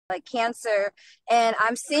like cancer. And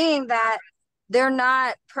I'm seeing that they're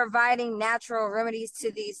not providing natural remedies to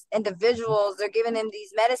these individuals. They're giving them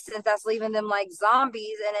these medicines that's leaving them like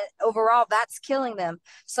zombies, and overall that's killing them.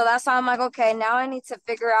 So that's why I'm like, okay, now I need to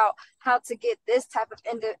figure out how to get this type of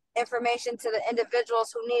information to the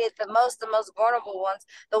individuals who need it the most vulnerable ones,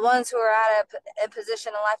 the ones who are at a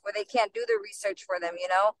position in life where they can't do the research for them, you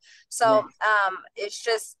know? So it's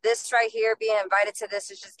just this right here, being invited to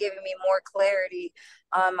this is just giving me more clarity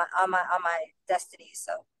on my destiny.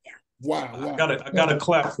 So yeah. Wow, wow. I gotta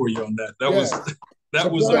clap for you on that. That was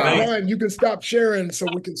Brian, amazing. you can stop sharing so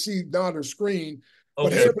we can see Nauder's screen.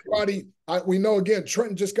 But hey, everybody, we know, again,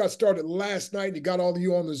 Trenton just got started last night. He got all of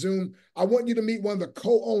you on the Zoom. I want you to meet one of the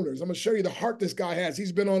co-owners. I'm going to show you the heart this guy has.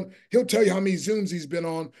 He's been on, he'll tell you how many Zooms he's been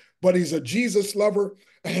on, but he's a Jesus lover,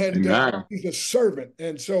 and he's a servant.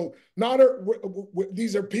 And so, Nauder,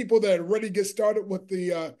 these are people that are ready to get started with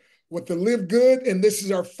the LiveGood, and this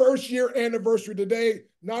is our first year anniversary today.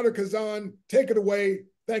 Nauder Khazan, take it away.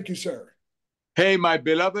 Thank you, sir. Hey, my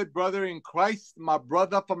beloved brother in Christ, my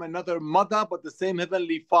brother from another mother, but the same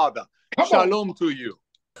heavenly Father. Shalom to you.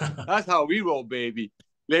 That's how we roll, baby.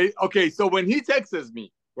 Okay, so when he texts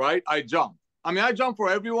me, right, I jump. I mean, I jump for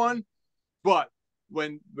everyone, but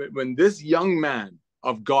when this young man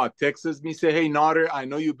of God texts me, say, hey, Nauder, I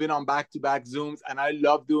know you've been on back-to-back Zooms, and I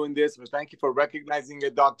love doing this, but thank you for recognizing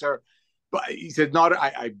it, doctor. But he said, Nauder,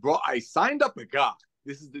 I signed up a guy.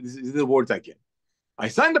 This is the words I get. I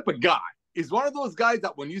signed up a guy. Is one of those guys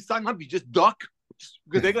that when you sign up, you just duck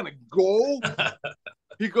because they're going to go.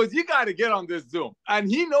 Because you got to get on this Zoom. And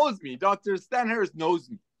he knows me. Dr. Stan Harris knows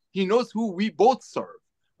me. He knows who we both serve.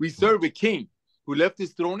 We serve a king who left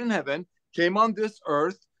his throne in heaven, came on this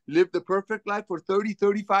earth, lived the perfect life for 30,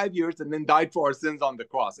 35 years, and then died for our sins on the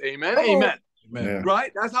cross. Amen? Amen.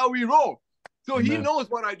 Right? That's how we roll. So he knows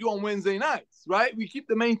what I do on Wednesday nights, right? We keep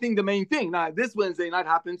the main thing the main thing. Now, this Wednesday night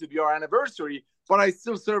happens to be our anniversary, but I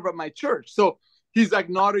still serve at my church. So he's like,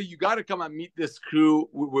 Nauder, you got to come and meet this crew.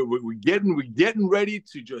 We're getting ready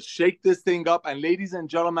to just shake this thing up. And ladies and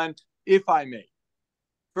gentlemen, if I may,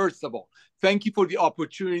 first of all, thank you for the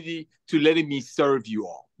opportunity to letting me serve you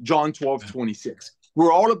all. John 12:26.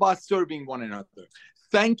 We're all about serving one another.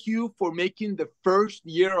 Thank you for making the first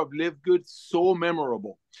year of LiveGood so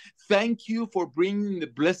memorable. Thank you for bringing the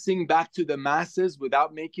blessing back to the masses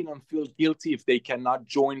without making them feel guilty if they cannot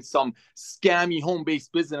join some scammy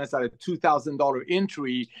home-based business at a $2,000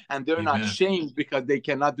 entry, and they're not shamed because they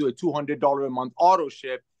cannot do a $200 a month auto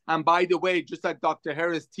ship. And by the way, just like Dr.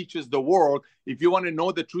 Harris teaches the world, if you want to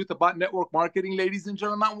know the truth about network marketing, ladies and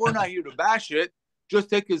gentlemen, we're not here to bash it. Just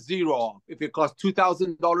take a zero off. If it costs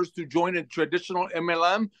 $2,000 to join a traditional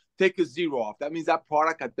MLM, take a zero off. That means that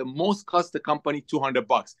product at the most costs the company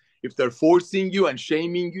 $200. If they're forcing you and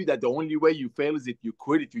shaming you that the only way you fail is if you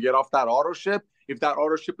quit, if you get off that auto ship, if that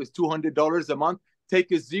auto ship is $200 a month, take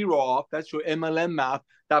a zero off. That's your MLM math.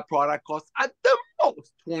 That product costs at the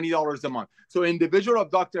most $20 a month. So individual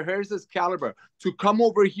of Dr. Harris's caliber to come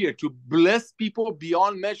over here to bless people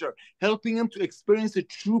beyond measure, helping them to experience a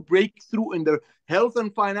true breakthrough in their health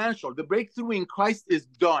and financial. The breakthrough in Christ is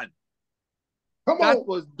done. That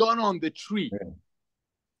was done on the tree.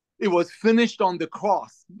 It was finished on the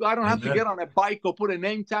cross. I don't have to get on a bike or put a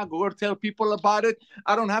name tag or tell people about it.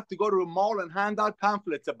 I don't have to go to a mall and hand out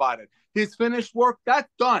pamphlets about it. His finished work, that's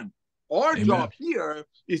done. Our job here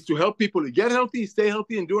is to help people to get healthy, stay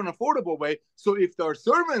healthy, and do it in an affordable way. So if they're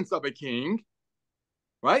servants of a king,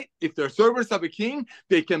 right? If they're servants of a king,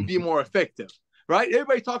 they can be more effective, right?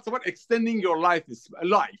 Everybody talks about extending your life.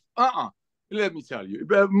 Let me tell you,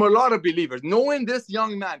 a lot of believers, knowing this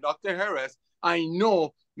young man, Dr. Harris, I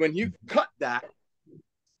know when you cut that,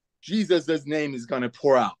 Jesus' name is going to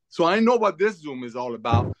pour out. So I know what this Zoom is all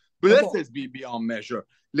about. Blessed be beyond measure.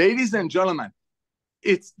 Ladies and gentlemen,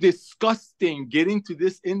 it's disgusting getting to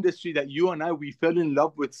this industry that you and I, we fell in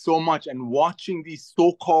love with so much, and watching these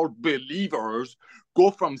so-called believers go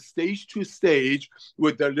from stage to stage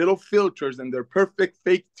with their little filters and their perfect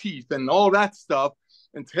fake teeth and all that stuff,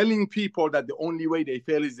 and telling people that the only way they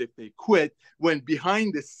fail is if they quit, when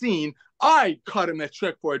behind the scene, I cut them a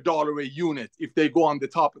check for $1 a unit if they go on the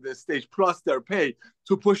top of the stage, plus their pay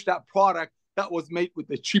to push that product that was made with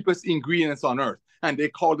the cheapest ingredients on earth. And they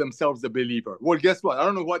call themselves a believer. Well, guess what? I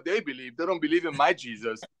don't know what they believe. They don't believe in my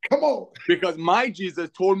Jesus. Come on. Because my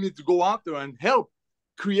Jesus told me to go out there and help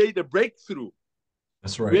create a breakthrough.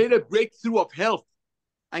 That's right. Create a breakthrough of health.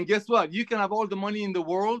 And guess what? You can have all the money in the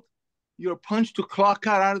world. Your punch to clock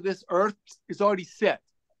out of this earth is already set.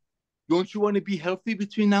 Don't you want to be healthy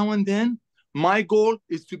between now and then? My goal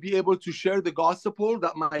is to be able to share the gospel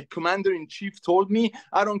that my commander-in-chief told me.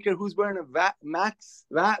 I don't care who's wearing a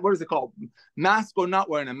what is it called? Mask or not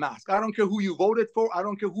wearing a mask. I don't care who you voted for. I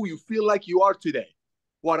don't care who you feel like you are today.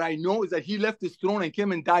 What I know is that he left his throne and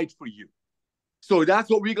came and died for you. So that's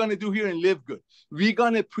what we're gonna do here in LiveGood. We're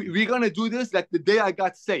gonna do this like the day I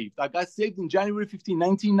got saved. I got saved in January 15,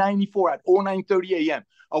 1994 at 09:30 a.m.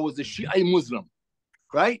 I was a Shiite Muslim,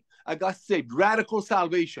 right? I got saved, radical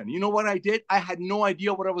salvation. You know what I did? I had no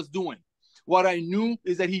idea what I was doing. What I knew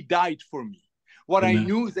is that he died for me. What I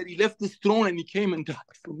knew is that he left his throne and he came and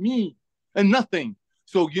died for me and nothing.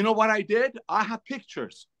 So you know what I did? I had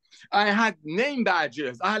pictures. I had name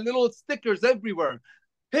badges. I had little stickers everywhere.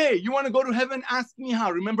 Hey, you want to go to heaven? Ask me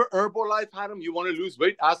how. Remember Herbalife had them? You want to lose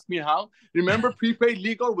weight? Ask me how. Remember Prepaid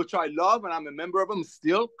Legal, which I love, and I'm a member of them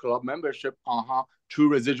still. Club membership, True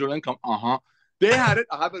residual income, They had it.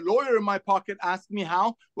 I have a lawyer in my pocket. Ask me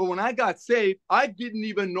how. But when I got saved, I didn't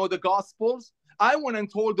even know the Gospels. I went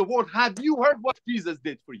and told the world, have you heard what Jesus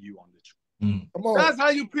did for you on the tree? Come on. That's how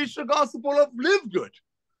you preach the gospel of LiveGood.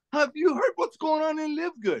 Have you heard what's going on in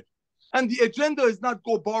LiveGood? And the agenda is not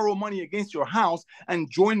go borrow money against your house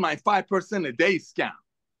and join my 5% a day scam.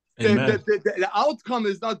 The outcome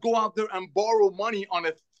is not go out there and borrow money on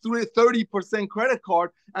a 30% credit card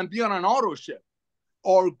and be on an auto ship.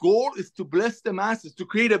 Our goal is to bless the masses, to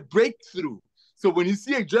create a breakthrough. So when you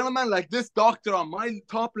see a gentleman like this doctor on my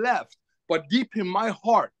top left, but deep in my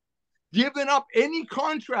heart, giving up any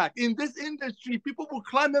contract in this industry, people will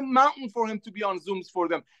climb a mountain for him to be on Zooms for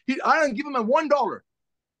them. I don't give him a $1.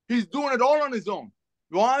 He's doing it all on his own.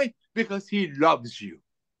 Why? Because he loves you.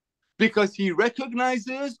 Because he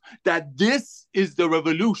recognizes that this is the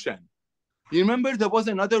revolution. You remember there was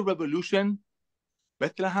another revolution,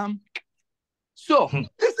 Bethlehem? So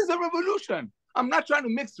this is a revolution. I'm not trying to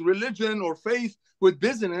mix religion or faith with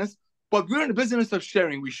business, but we're in the business of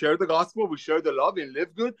sharing. We share the gospel. We share the love in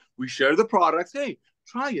LiveGood. We share the products. Hey,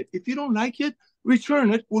 try it. If you don't like it,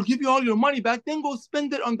 return it. We'll give you all your money back. Then go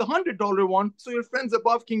spend it on the $100 one so your friends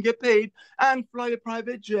above can get paid and fly a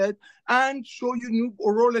private jet and show you new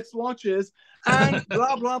Rolex watches and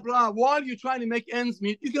blah, blah, blah. While you're trying to make ends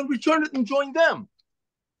meet, you can return it and join them.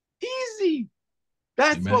 Easy.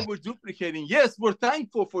 That's what we're duplicating. Yes, we're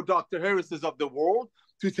thankful for Dr. Harris's of the world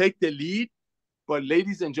to take the lead. But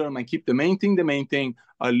ladies and gentlemen, keep the main thing the main thing.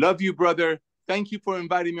 I love you, brother. Thank you for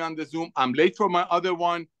inviting me on the Zoom. I'm late for my other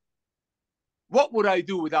one. What would I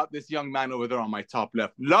do without this young man over there on my top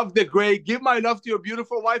left? Love the gray. Give my love to your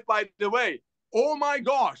beautiful wife, by the way. Oh, my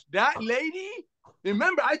gosh. That lady,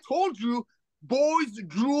 remember, I told you, boys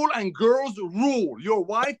drool and girls rule. Your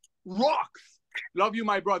wife rocks. Love you,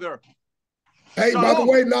 my brother. Hey, by the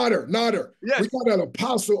way, Nauder, yes. We got an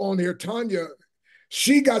apostle on here, Tanya.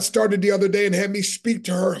 She got started the other day and had me speak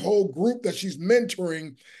to her whole group that she's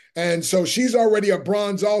mentoring. And so she's already a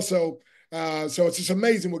bronze also. So it's just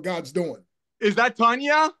amazing what God's doing. Is that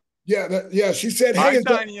Tanya? Yeah. She said, hey, hi,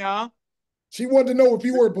 Tanya. She wanted to know if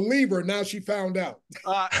you were a believer. Now she found out.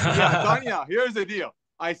 Tanya, here's the deal.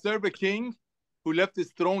 I serve a king who left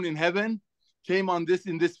his throne in heaven, came on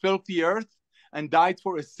in this filthy earth, and died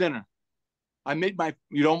for a sinner. I made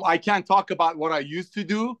I can't talk about what I used to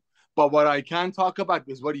do, but what I can talk about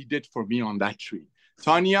is what he did for me on that tree.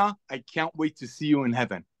 Tanya, I can't wait to see you in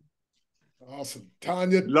heaven. Awesome.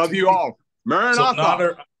 Tanya. Love you all. Maranatha. So,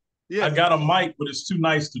 Nauder, I got a mic, but it's too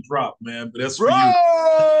nice to drop, man. But that's for you.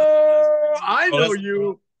 I know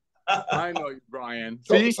you. I know you, Brian.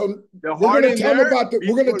 See, so we're going to tell them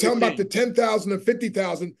about the 10,000 and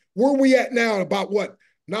 50,000. Where are we at now? About what?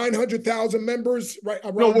 900,000 members, right?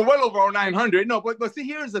 No, we're well over 900. No, but see,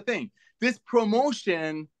 here's the thing. This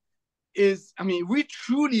promotion is, we're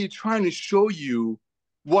truly trying to show you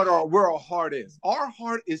where our heart is. Our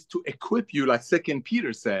heart is to equip you, like 2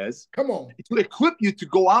 Peter says. Come on. To equip you to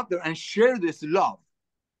go out there and share this love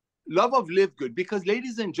of LiveGood. Because,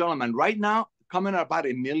 ladies and gentlemen, right now, coming at about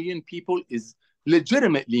 1 million people is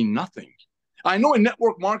legitimately nothing. I know in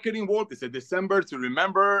network marketing world, it's a December to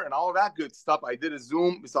remember and all that good stuff. I did a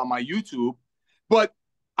Zoom, it's on my YouTube. But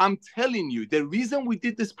I'm telling you, the reason we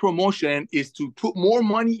did this promotion is to put more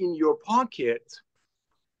money in your pocket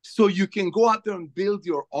so you can go out there and build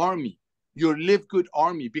your army, your LiveGood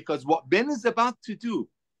army. Because what Ben is about to do,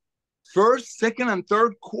 second,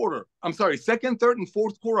 third, and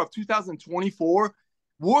fourth quarter of 2024,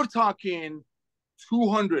 we're talking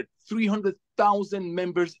 200, 300,000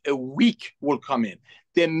 members a week will come in.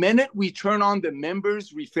 The minute we turn on the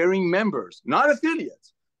members, referring members, not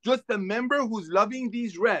affiliates, just the member who's loving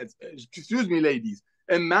these reds, excuse me, ladies,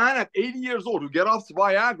 a man at 80 years old who get off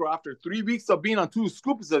Viagra after 3 weeks of being on 2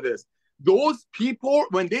 scoops of this, those people,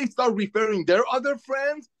 when they start referring their other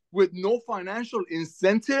friends with no financial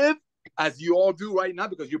incentive, as you all do right now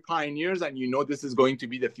because you're pioneers and you know this is going to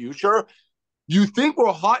be the future, you think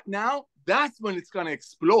we're hot now, that's when it's going to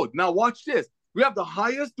explode. Now watch this. We have the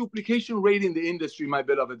highest duplication rate in the industry, my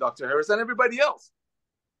beloved Dr. Harris, and everybody else.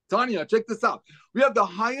 Tanya, check this out. We have the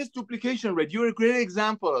highest duplication rate. You're a great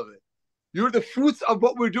example of it. You're the fruits of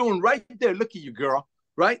what we're doing right there. Look at you, girl,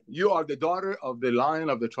 right? You are the daughter of the Lion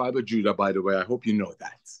of the tribe of Judah, by the way. I hope you know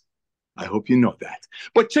that. I hope you know that.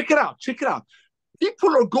 But check it out. Check it out.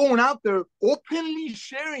 People are going out there openly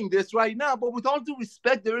sharing this right now, but with all due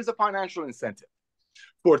respect, there is a financial incentive.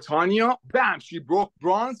 For Tanya, bam, she broke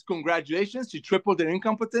bronze. Congratulations. She tripled her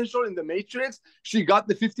income potential in the matrix. She got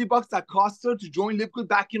the $50 that cost her to join LiveGood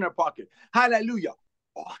back in her pocket. Hallelujah.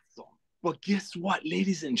 Awesome. But guess what,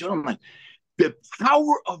 ladies and gentlemen? The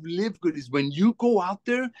power of LiveGood is when you go out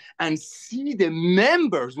there and see the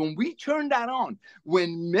members, when we turn that on,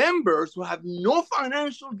 when members who have no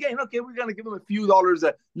financial gain, okay, we're going to give them a few dollars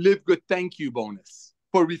a LiveGood thank you bonus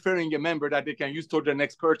for referring a member that they can use toward their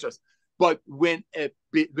next purchase. But when a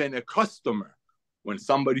customer, when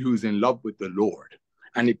somebody who's in love with the Lord,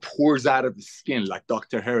 and it pours out of his skin, like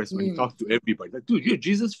Dr. Harris, when he talks to everybody, like, dude, you're a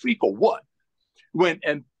Jesus freak or what? When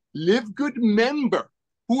a LiveGood member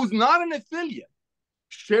who's not an affiliate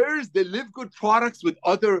shares the LiveGood products with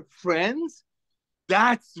other friends,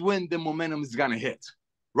 that's when the momentum is going to hit.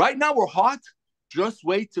 Right now, we're hot. Just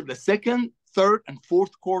wait till the second, third, and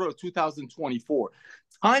fourth quarter of 2024.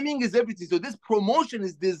 Timing is everything. So this promotion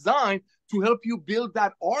is designed to help you build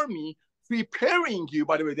that army, preparing you.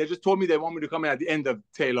 By the way, they just told me they want me to come in at the end of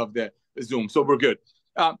tail of the Zoom, so we're good.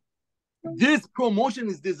 This promotion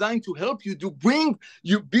is designed to help you to bring,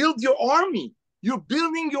 you build your army. You're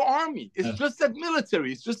building your army. It's just like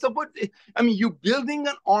military. It's just about, I mean, you're building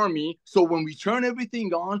an army. So when we turn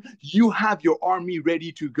everything on, you have your army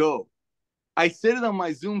ready to go. I said it on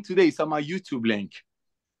my Zoom today. It's on my YouTube link.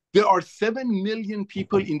 There are 7 million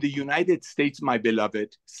people in the United States, my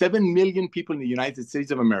beloved, 7 million people in the United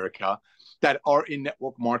States of America that are in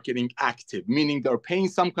network marketing active, meaning they're paying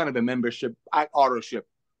some kind of a membership, auto ship,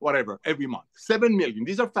 whatever, every month. 7 million.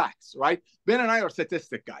 These are facts, right? Ben and I are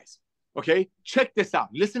statistic guys. Okay, check this out.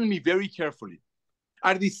 Listen to me very carefully.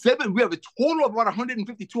 Out of these 7, we have a total of about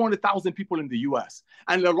 150, 200,000 people in the US.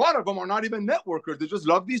 And a lot of them are not even networkers. They just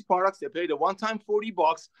love these products. They pay the one-time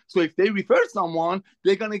 $40. So if they refer someone,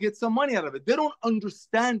 they're going to get some money out of it. They don't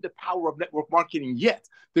understand the power of network marketing yet.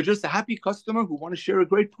 They're just a happy customer who want to share a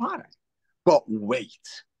great product. But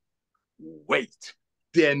wait.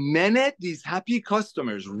 The minute these happy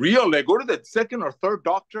customers they go to the second or third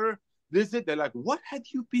doctor visit, they're like, what have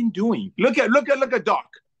you been doing? Look at Doc.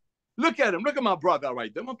 Look at him. Look at my brother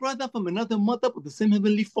right there. My brother from another mother with the same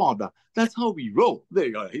heavenly father. That's how we roll. There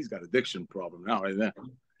you go. He's got addiction problem now right there.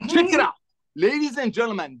 Check it out. Ladies and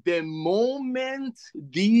gentlemen, the moment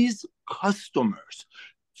these customers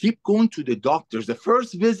keep going to the doctors, the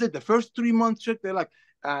first visit, the first 3-month check, they're like,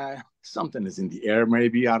 something is in the air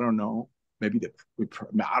maybe. I don't know. Maybe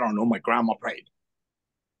I don't know. My grandma prayed.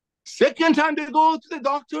 Second time they go to the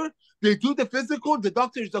doctor, they do the physical. The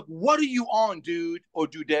doctor is like, what are you on, dude? Or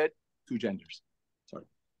dudette? 2 genders. Sorry.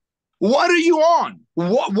 What are you on?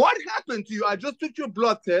 What happened to you? I just took your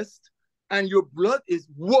blood test and your blood is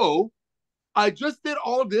whoa. I just did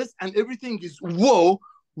all this and everything is whoa.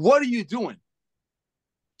 What are you doing?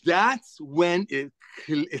 That's when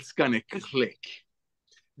it's going to click.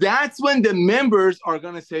 That's when the members are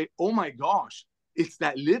going to say, oh my gosh, it's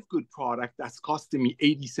that LiveGood product that's costing me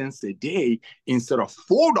 80 cents a day instead of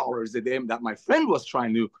 $4 a day that my friend was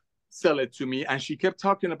trying to sell it to me. And she kept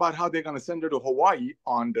talking about how they're going to send her to Hawaii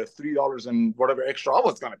on the $3 and whatever extra I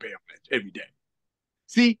was going to pay on it every day.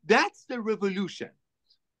 See, that's the revolution.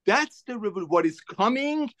 That's the revolution. What is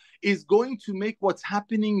coming is going to make what's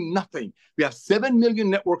happening nothing. We have 7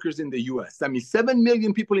 million networkers in the US. That means 7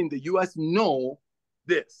 million people in the US know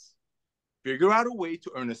this. Figure out a way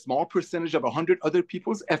to earn a small percentage of 100 other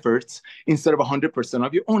people's efforts instead of 100%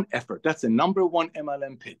 of your own effort. That's the #1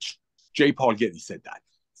 MLM pitch. J. Paul Getty said that.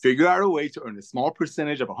 Figure out a way to earn a small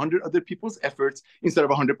percentage of 100 other people's efforts instead of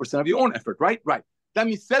 100% of your own effort, right? Right. That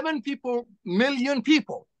means 7 million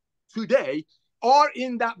people today are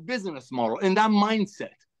in that business model, in that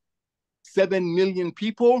mindset. 7 million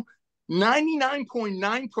people,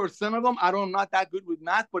 99.9% of them, I'm not that good with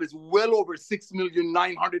math, but it's well over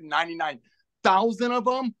 6,999,000 of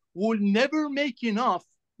them will never make enough,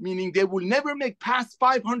 meaning they will never make past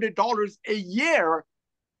 $500 a year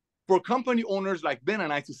for company owners like Ben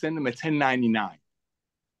and I to send them a 1099.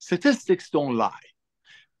 Statistics don't lie.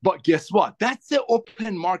 But guess what? That's the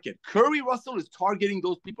open market. Curry Russell is targeting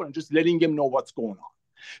those people and just letting them know what's going on.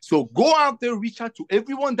 So go out there, reach out to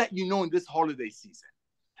everyone that you know in this holiday season.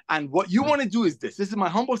 And what you want to do is this. This is my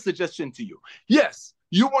humble suggestion to you. Yes,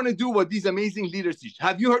 you want to do what these amazing leaders teach.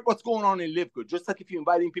 Have you heard what's going on in LiveGood? Just like if you're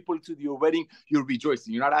inviting people to your wedding, you're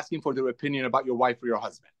rejoicing. You're not asking for their opinion about your wife or your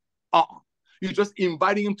husband. You're just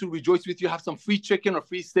inviting them to rejoice with you, have some free chicken or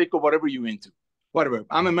free steak or whatever you're into. Whatever.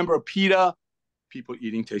 I'm a member of PETA, people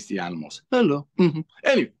eating tasty animals. Hello.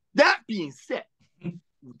 Anyway, that being said,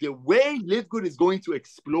 the way LiveGood is going to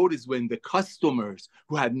explode is when the customers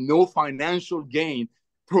who had no financial gain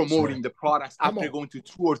promoting the products after going to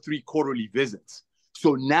 2 or 3 quarterly visits.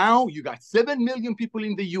 So now you got 7 million people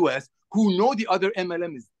in the US who know the other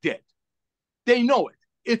MLM is dead. They know it.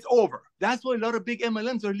 It's over. That's why a lot of big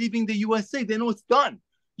MLMs are leaving the USA. They know it's done.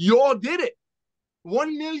 You all did it.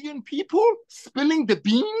 1 million people spilling the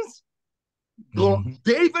beans.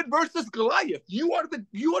 David versus Goliath. You are the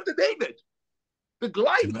David. The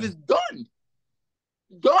Goliath is done.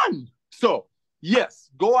 Done. So yes,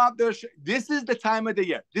 go out there. This is the time of the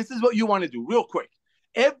year. This is what you want to do real quick.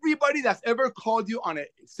 Everybody that's ever called you on a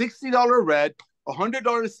 $60 red, $100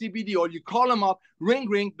 CBD oil, you call them up,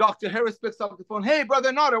 ring, Dr. Harris picks up the phone. Hey,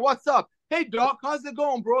 brother Nauder, what's up? Hey, doc, how's it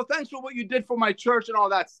going, bro? Thanks for what you did for my church and all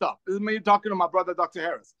that stuff. This is me talking to my brother, Dr.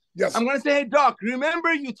 Harris. Yes. I'm going to say, hey, doc,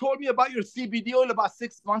 remember you told me about your CBD oil about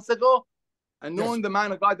 6 months ago? And knowing the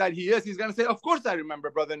man of God that he is, he's going to say, of course I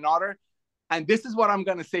remember, brother Nauder. And this is what I'm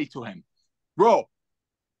going to say to him. Bro,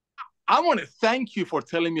 I want to thank you for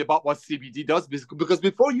telling me about what CBD does, because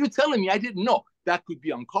before you telling me, I didn't know. That could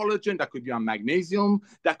be on collagen, that could be on magnesium,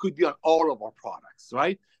 that could be on all of our products,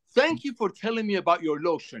 right? Thank you for telling me about your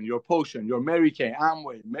lotion, your potion, your Mary Kay,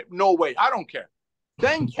 Amway, no way, I don't care.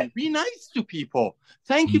 Thank you. Be nice to people.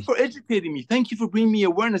 Thank you for educating me. Thank you for bringing me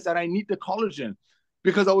awareness that I need the collagen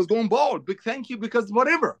because I was going bald. Big thank you because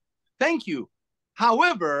whatever. Thank you.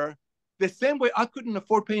 However, the same way I couldn't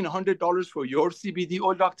afford paying $100 for your CBD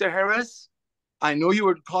oil, Dr. Harris, I know you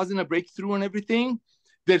were causing a breakthrough and everything.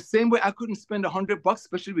 The same way I couldn't spend $100,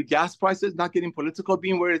 especially with gas prices, not getting political,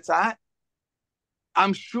 being where it's at.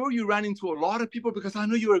 I'm sure you ran into a lot of people because I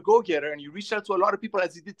know you're a go-getter and you reached out to a lot of people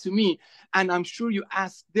as you did to me. And I'm sure you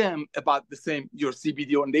asked them about the same, your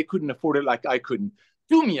CBD oil, and they couldn't afford it like I couldn't.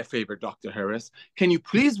 Do me a favor, Dr. Harris. Can you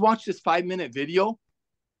please watch this 5-minute video?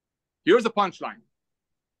 Here's a punchline.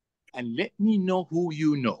 And let me know who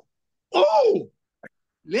you know. Oh,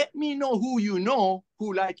 let me know who you know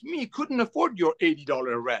who, like me, couldn't afford your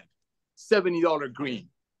 $80 red, $70 green,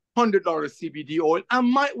 $100 CBD oil. I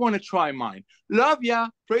might want to try mine. Love ya.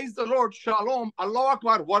 Praise the Lord. Shalom. Allah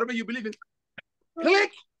Akbar. Whatever you believe in.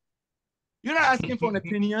 Click. You're not asking for an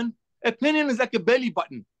opinion. Opinion is like a belly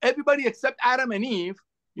button. Everybody except Adam and Eve,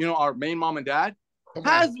 you know, our main mom and dad,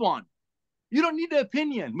 has one. You don't need an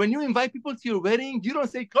opinion. When you invite people to your wedding, you don't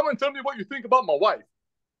say, come and tell me what you think about my wife.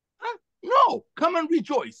 Huh? No, come and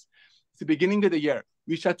rejoice. It's the beginning of the year.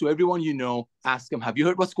 Reach out to everyone you know. Ask them, have you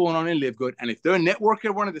heard what's going on in LiveGood? And if they're a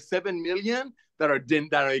networker, one of the 7 million that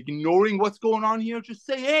are ignoring what's going on here, just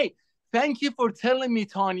say, hey, thank you for telling me,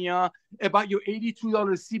 Tanya, about your $82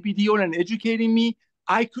 CBD oil and educating me.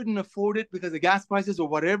 I couldn't afford it because of gas prices or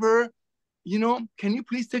whatever. You know, can you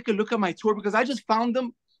please take a look at my tour? Because I just found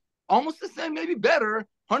them almost the same, maybe better,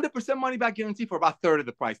 100% money back guarantee for about 1/3 of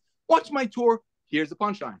the price. Watch my tour. Here's the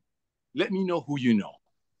punchline. Let me know who you know.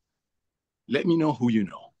 Let me know who you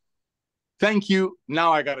know. Thank you.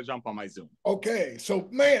 Now I got to jump on my Zoom. Okay. So,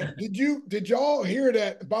 man, did y'all hear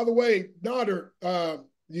that? By the way, Nauder,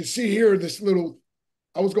 you see here this little,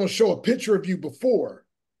 I was going to show a picture of you before.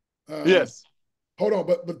 Yes. Hold on.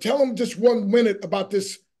 But tell them just 1 minute about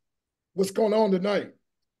this, what's going on tonight.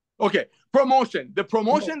 Okay, promotion. The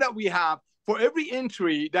promotion that we have for every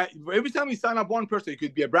entry, that every time we sign up one person, it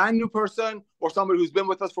could be a brand new person or somebody who's been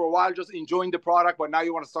with us for a while, just enjoying the product, but now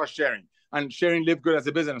you want to start sharing and sharing LiveGood as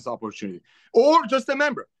a business opportunity. Or just a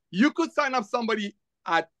member. You could sign up somebody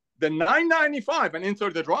at the $9.95 and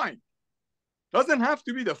enter the drawing. Doesn't have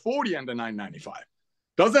to be the 40 and the $9.95.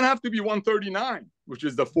 Doesn't have to be $139, which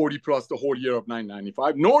is the 40 plus the whole year of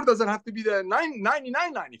 $9.95. Nor does it have to be the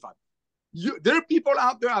 $99.95. There are people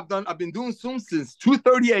out there. I've been doing Zoom since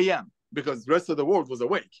 2:30 a.m. because the rest of the world was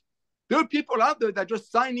awake. There are people out there that just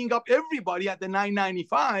signing up everybody at the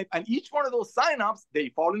 $9.95, and each one of those signups, they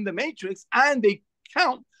fall in the matrix and they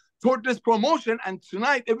count toward this promotion. And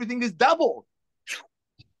tonight everything is double.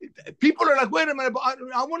 People are like, wait a minute, but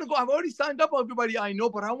I want to go. I've already signed up everybody I know,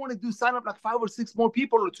 but I want to sign up like 5 or 6 more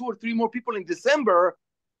people or 2 or 3 more people in December.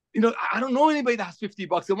 You know, I don't know anybody that has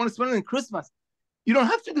 $50. I want to spend it in Christmas. You don't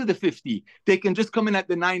have to do the 50. They can just come in at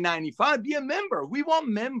the $9.95. Be a member. We want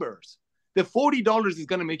members. The $40 is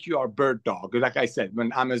going to make you our bird dog. Like I said,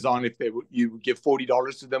 when Amazon, if you give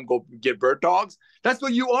 $40 to them, go get bird dogs. That's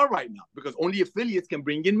what you are right now, because only affiliates can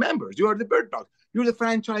bring in members. You are the bird dogs. You're the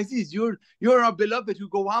franchisees. You're our beloved who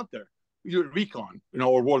go out there. You're Recon,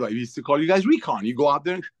 or Worldwide. We used to call you guys Recon. You go out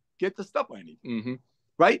there and get the stuff I need.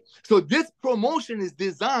 Right? So this promotion is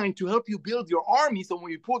designed to help you build your army. So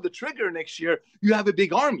when you pull the trigger next year, you have a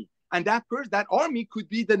big army. And that army could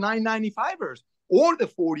be the 995ers, or the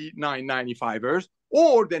 49.95ers,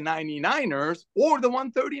 or the 99ers, or the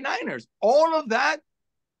 139ers. All of that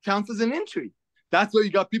counts as an entry. That's why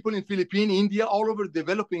you got people in Philippines, India, all over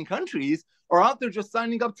developing countries are out there just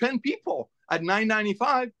signing up 10 people at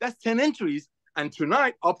 $9.95. That's 10 entries. And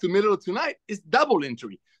tonight, up to middle of tonight, is double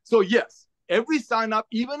entry. So yes, every sign up,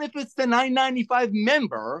 even if it's the $9.95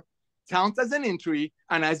 member, counts as an entry.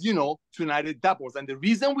 And as you know, tonight it doubles. And the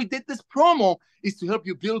reason we did this promo is to help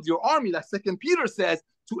you build your army, like 2 Peter says,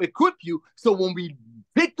 to equip you. So when we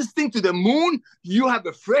take this thing to the moon, you have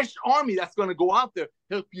a fresh army that's going to go out there,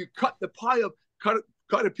 help you cut the pie up,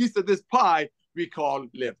 cut a piece of this pie we call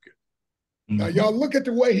LiveGood. Now, y'all look at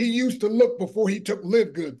the way he used to look before he took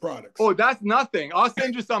LiveGood products. Oh, that's nothing. I'll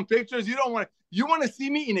send you some pictures. You want to see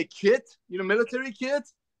me in a kit, military kit?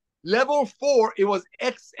 Level 4, it was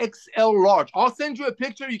XXL large. I'll send you a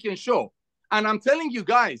picture you can show. And I'm telling you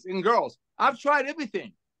guys and girls, I've tried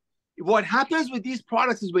everything. What happens with these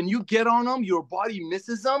products is when you get on them, your body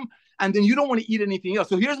misses them, and then you don't want to eat anything else.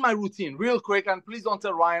 So here's my routine, real quick, and please don't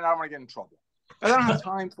tell Ryan I don't want to get in trouble. I don't have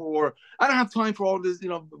time for all this,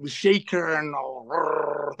 shaker and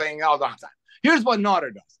thing. I don't have time. Here's what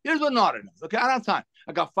Nauder does. Okay, I don't have time.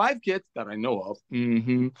 I got 5 kids that I know of.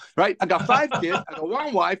 Right? I got 5 kids. I got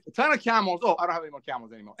 1 wife, a ton of camels. Oh, I don't have any more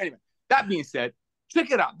camels anymore. Anyway, that being said, check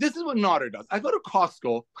it out. This is what Nauder does. I go to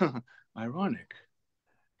Costco. Ironic.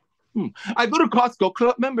 I go to Costco,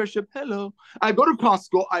 club membership. Hello. I go to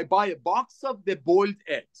Costco. I buy a box of the boiled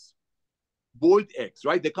eggs. Boiled eggs,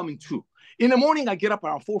 right? They come in 2. In the morning, I get up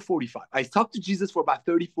around 4:45. I talk to Jesus for about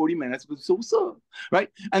 30, 40 minutes. So what's up? Right?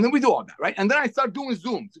 And then we do all that, right? And then I start doing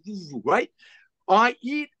Zooms, right? I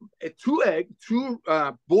eat 2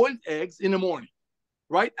 boiled eggs in the morning,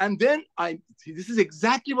 right? And then this is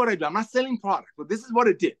exactly what I do. I'm not selling product, but this is what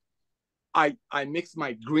I did. I mix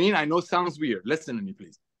my green. I know it sounds weird. Listen to me,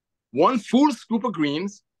 please. 1 full scoop of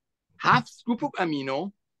greens, half scoop of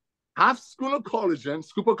amino, half scoop of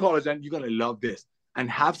collagen. You're going to love this. And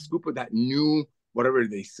half scoop of that new, whatever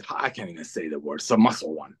they say. I can't even say the word. It's a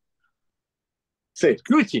muscle one. Say it.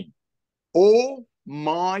 Creatine. Oh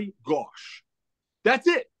my gosh. That's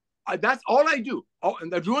it. That's all I do. Oh, and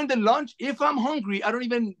during the lunch, if I'm hungry, I don't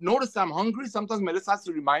even notice I'm hungry. Sometimes Melissa has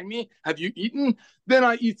to remind me, have you eaten? Then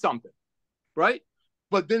I eat something, right?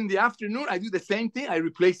 But then in the afternoon, I do the same thing. I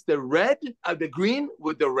replace the green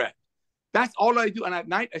with the red. That's all I do. And at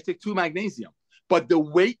night, I take 2 magnesium. But the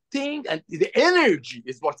weight thing and the energy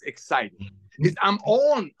is what's exciting. Is I'm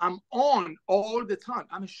on all the time.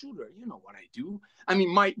 I'm a shooter. You know what I do. I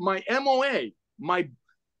mean, my MOA,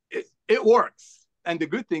 it works. And the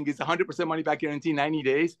good thing is 100% money back guarantee, 90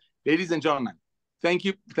 days. Ladies and gentlemen, thank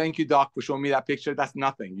you, Doc, for showing me that picture. That's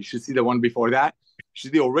nothing. You should see the one before that. You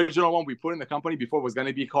should see the original one we put in the company before. It was going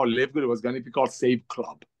to be called LiveGood. It was going to be called Save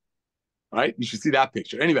Club. Right? You should see that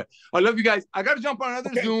picture. Anyway, I love you guys. I got to jump on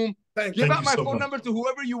another Zoom. Give out my phone number to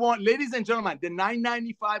whoever you want. Ladies and gentlemen, the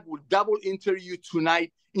 $9.95 will double enter you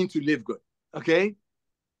tonight into LiveGood. Okay?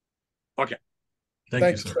 Okay. Thank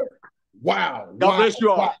you, sir. Wow. God bless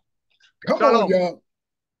you all. Wow. Come on, y'all.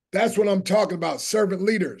 That's what I'm talking about. Servant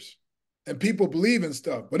leaders and people believe in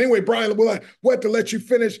stuff. But anyway, Brian, we'll have to let you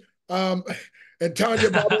finish. And Tanya,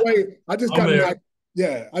 by the way, I just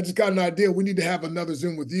got an idea. We need to have another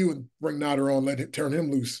Zoom with you and bring Nauder on, turn him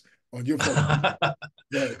loose on your phone.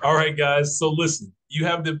 All right, guys. So listen, you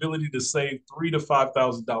have the ability to save $3,000 to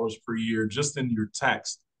 $5,000 per year just in your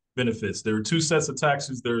tax benefits. There are 2 sets of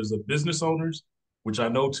taxes. There's a business owners, which I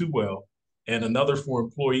know too well, and another for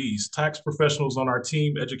employees. Tax professionals on our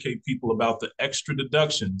team educate people about the extra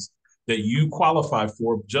deductions that you qualify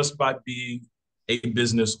for just by being a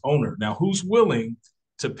business owner. Now, who's willing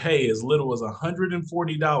to pay as little as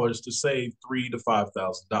 $140 to save $3,000 to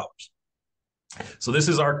 $5,000? So this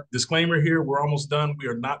is our disclaimer here. We're almost done. We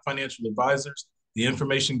are not financial advisors. The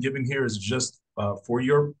information given here is just for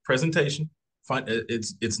your presentation.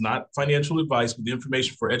 It's not financial advice, but the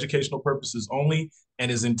information for educational purposes only, and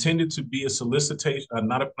is intended to be a solicitation,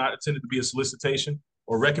 not intended to be a solicitation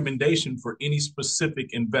or recommendation for any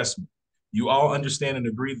specific investment. You all understand and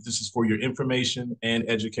agree that this is for your information and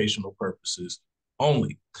educational purposes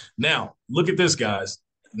only. Now, look at this, guys.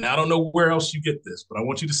 Now, I don't know where else you get this, but I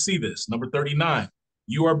want you to see this. Number 39,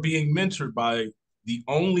 you are being mentored by the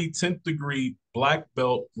only 10th degree black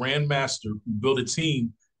belt grandmaster who built a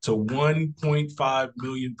team to 1.5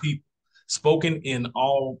 million people, spoken in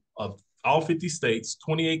all 50 states,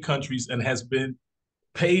 28 countries, and has been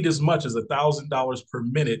paid as much as $1,000 per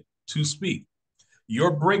minute to speak.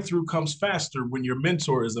 Your breakthrough comes faster when your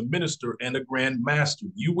mentor is a minister and a grand master.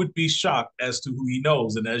 You would be shocked as to who he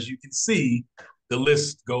knows. And as you can see, the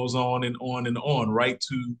list goes on and on and on, right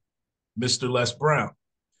to Mr. Les Brown.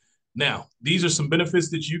 Now, these are some benefits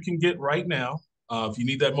that you can get right now. If you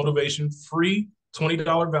need that motivation, free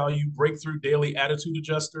 $20 value, breakthrough daily attitude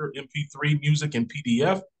adjuster, MP3 music and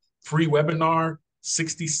PDF, free webinar,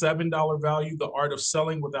 $67 value, the art of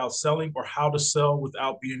selling without selling, or how to sell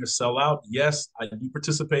without being a sellout. Yes, I do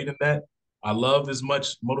participate in that. I love as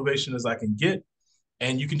much motivation as I can get.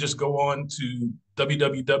 And you can just go on to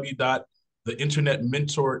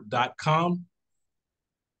www.theinternetmentor.com.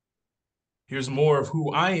 Here's more of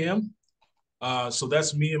who I am. So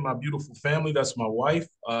that's me and my beautiful family. That's my wife.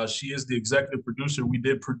 She is the executive producer. We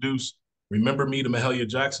did produce Remember Me, the Mahalia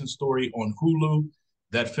Jackson story on Hulu.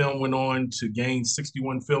 That film went on to gain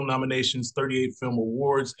 61 film nominations, 38 film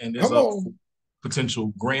awards, and is up for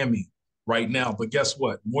potential Grammy right now. But guess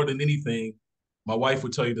what? More than anything, my wife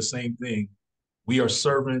would tell you the same thing. We are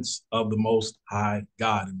servants of the Most High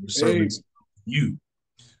God, and we're servants of you.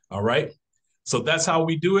 All right? So that's how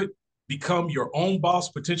we do it. Become your own boss,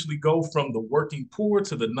 potentially go from the working poor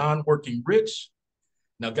to the non-working rich.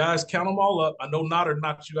 Now, guys, count them all up. I know Nauder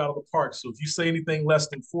knocked you out of the park. So if you say anything less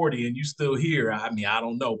than 40 and you still here, I mean, I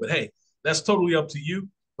don't know. But hey, that's totally up to you.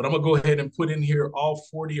 But I'm going to go ahead and put in here all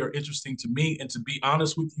 40 are interesting to me. And to be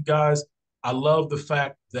honest with you guys, I love the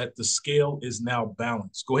fact that the scale is now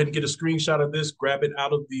balanced. Go ahead and get a screenshot of this. Grab it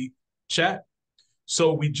out of the chat.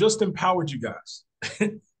 So we just empowered you guys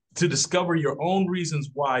to discover your own reasons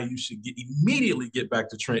why you should immediately get back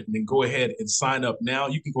to Trenton and go ahead and sign up now.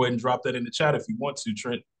 You can go ahead and drop that in the chat if you want to,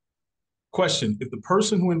 Trent. Question, if the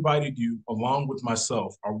person who invited you, along with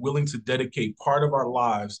myself, are willing to dedicate part of our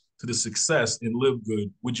lives to the success in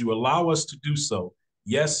LiveGood, would you allow us to do so?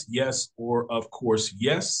 Yes, yes, or of course,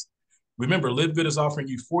 yes. Remember, LiveGood is offering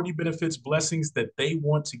you 40 benefits, blessings that they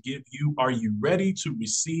want to give you. Are you ready to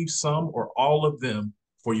receive some or all of them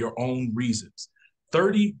for your own reasons?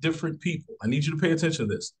 30 different people, I need you to pay attention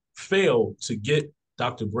to this, failed to get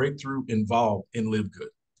Dr. Breakthrough involved in LiveGood.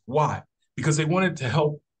 Why? Because they wanted to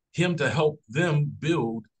help them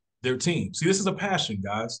build their team. See, this is a passion,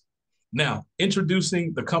 guys. Now,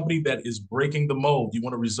 introducing the company that is breaking the mold. You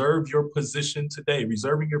want to reserve your position today.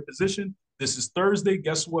 Reserving your position, this is Thursday.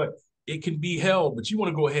 Guess what? It can be held, but you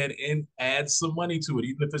want to go ahead and add some money to it,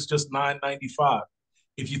 even if it's just $9.95.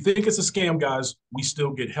 If you think it's a scam, guys, we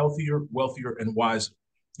still get healthier, wealthier, and wiser.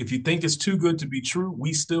 If you think it's too good to be true,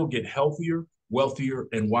 we still get healthier, wealthier,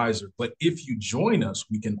 and wiser. But if you join us,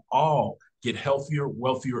 we can all get healthier,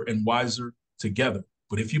 wealthier, and wiser together.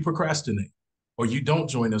 But if you procrastinate or you don't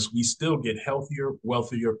join us, we still get healthier,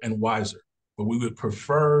 wealthier, and wiser. But we would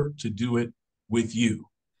prefer to do it with you.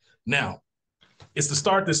 Now, it's the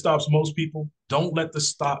start that stops most people. Don't let the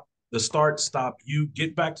start stop you.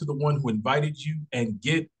 Get back to the one who invited you and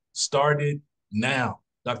get started now.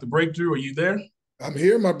 Dr. Breakthrough, are you there? I'm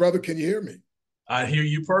here, my brother. Can you hear me? I hear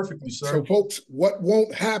you perfectly, sir. So, folks, what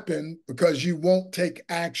won't happen because you won't take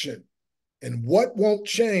action? And what won't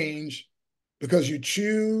change because you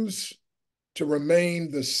choose to remain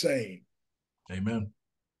the same? Amen.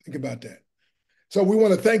 Think about that. So we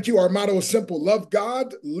want to thank you. Our motto is simple: love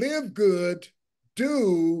God, live good,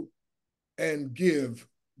 do, and give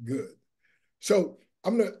good. So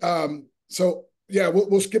I'm gonna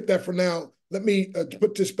we'll skip that for now. Let me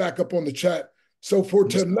put this back up on the chat. So for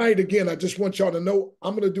tonight, again, I just want y'all to know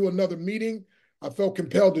I'm gonna do another meeting. I felt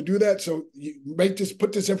compelled to do that. So you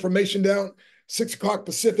put this information down, 6 o'clock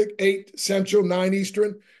Pacific, 8 Central, 9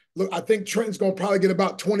 Eastern. Look, I think Trenton's gonna probably get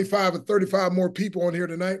about 25 or 35 more people on here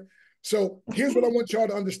tonight. So here's what I want y'all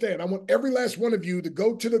to understand. I want every last one of you to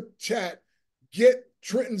go to the chat, get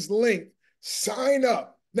Trenton's link, sign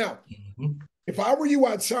up. Now, if I were you,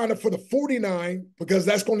 I'd sign up for the 49 because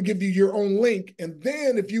that's going to give you your own link. And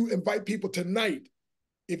then if you invite people tonight,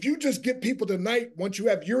 if you just get people tonight, once you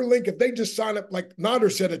have your link, if they just sign up, like Nauder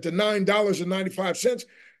said, at the $9.95,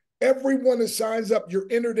 everyone that signs up, you're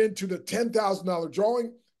entered into the $10,000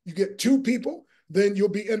 drawing. You get 2 people, then you'll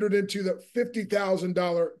be entered into the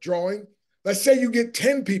 $50,000 drawing. Let's say you get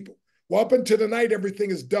 10 people. Well, up until tonight, everything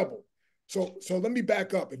is double. So let me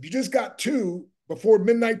back up. If you just got 2 before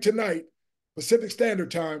midnight tonight, Pacific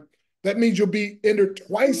Standard Time, That means you'll be entered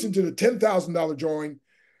twice into the $10,000 drawing,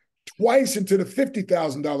 twice into the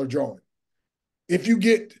 $50,000 drawing. If you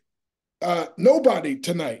get nobody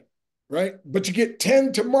tonight, right, but you get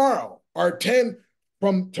 10 tomorrow or 10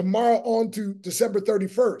 from tomorrow on to December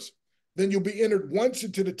 31st, then you'll be entered once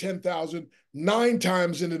into the 10,000, 9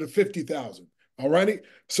 times into the 50,000. All righty.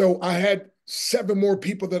 So I had 7 more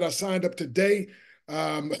people that I signed up today.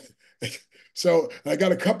 So I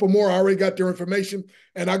got a couple more. I already got their information.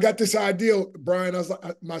 And I got this idea, Brian. I was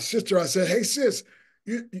like, my sister, I said, hey, sis,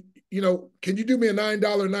 you know, can you do me a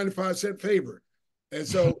 $9.95 favor? And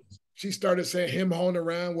so she started saying, him hauling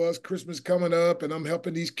around, well, it's Christmas coming up and I'm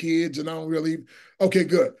helping these kids and I don't really. Okay,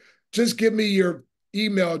 good. Just give me your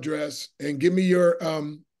email address and give me your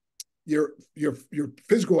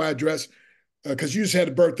physical address, because you just had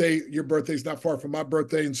a birthday. Your birthday's not far from my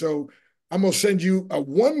birthday. And so I'm going to send you a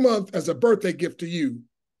 1 month as a birthday gift to you,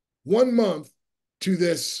 1 month to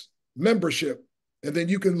this membership. And then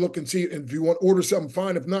you can look and see, and if you want to order something,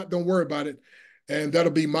 fine. If not, don't worry about it. And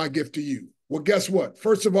that'll be my gift to you. Well, guess what?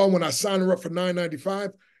 First of all, when I sign her up for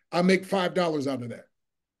 $9.95, I make $5 out of that.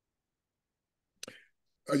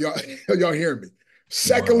 Are y'all hearing me?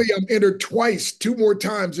 Secondly, wow. I'm entered twice, 2 more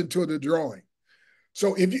times into the drawing.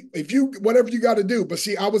 So if you whatever you got to do, but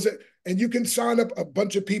see, and you can sign up a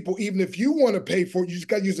bunch of people, even if you want to pay for it, you just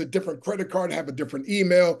got to use a different credit card, have a different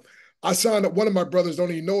email. I signed up, one of my brothers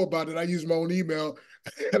don't even know about it. I use my own email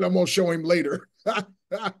and I'm going to show him later.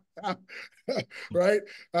 Right?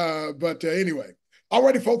 But anyway, all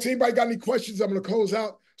righty, folks, anybody got any questions? I'm going to close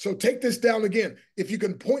out. So take this down again. If you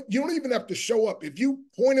can point, you don't even have to show up. If you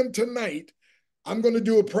point them tonight, I'm going to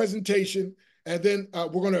do a presentation. And then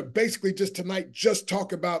we're going to basically just tonight just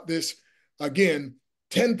talk about this again,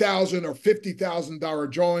 $10,000 or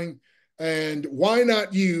 $50,000 drawing. And why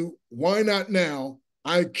not you? Why not now?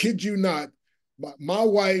 I kid you not. My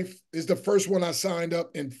wife is the first one I signed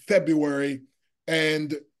up in February,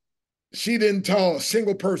 and she didn't tell a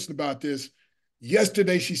single person about this.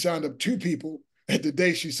 Yesterday, she signed up 2 people, and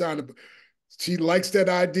today she signed up. She likes that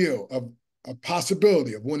idea of a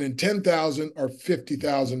possibility of winning $10,000 or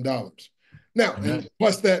 $50,000. Now, and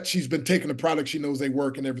plus that, she's been taking the products. She knows they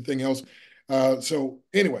work and everything else. So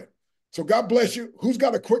anyway, so God bless you. Who's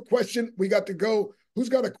got a quick question? We got to go. Who's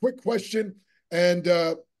got a quick question? And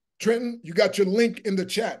Trenton, you got your link in the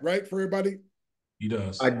chat, right, for everybody? He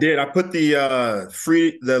does. I did. I put the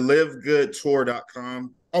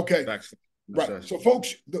LiveGoodTour.com. Okay. Right. So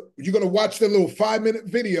folks, you're going to watch the little 5-minute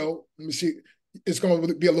video. Let me see. It's going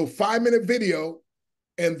to be a little 5-minute video.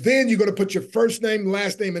 And then you're going to put your first name,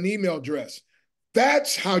 last name, and email address.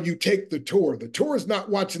 That's how you take the tour. The tour is not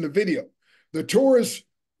watching the video. The tour is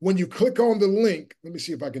when you click on the link. Let me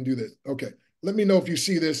see if I can do this. Okay. Let me know if you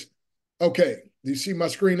see this. Okay. Do you see my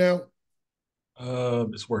screen now?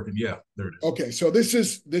 It's working. Yeah, there it is. Okay. So this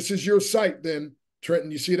is your site then,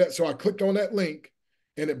 Trenton. You see that? So I clicked on that link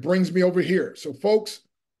and it brings me over here. So folks,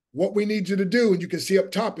 what we need you to do, and you can see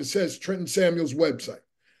up top, it says Trenton Samuel's website.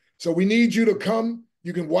 So we need you to come.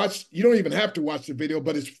 You can watch, you don't even have to watch the video,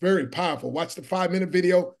 but it's very powerful. Watch the 5-minute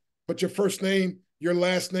video, put your first name, your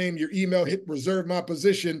last name, your email, hit reserve my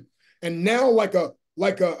position. And now like a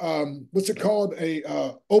what's it called?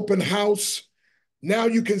 A open house. Now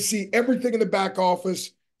you can see everything in the back office.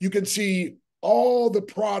 You can see all the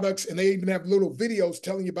products, and they even have little videos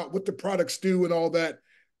telling you about what the products do and all that.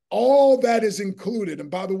 All that is included. And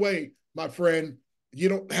by the way, my friend, you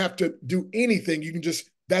don't have to do anything. You can just,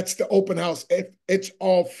 that's the open house. It's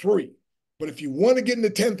all free. But if you want to get in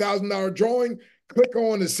the $10,000 drawing, click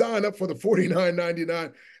on and sign up for the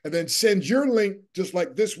 $49.99 and then send your link, just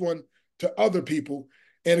like this one, to other people.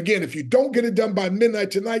 And again, if you don't get it done by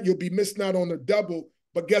midnight tonight, you'll be missing out on the double.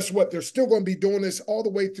 But guess what? They're still going to be doing this all the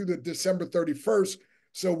way through the December 31st.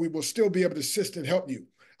 So we will still be able to assist and help you.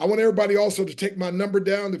 I want everybody also to take my number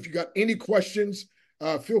down. If you got any questions,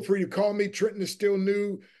 feel free to call me. Trenton is still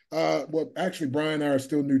new. Well, actually, Brian and I are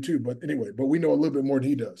still new too. But anyway, but we know a little bit more than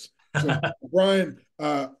he does. So Brian,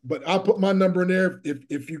 but I'll put my number in there.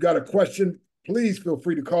 If you got a question, please feel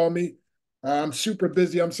free to call me. I'm super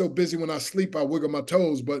busy. I'm so busy when I sleep, I wiggle my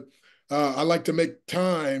toes. But I like to make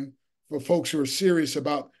time for folks who are serious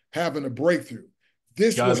about having a breakthrough.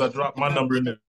 Guys, I dropped my number in there.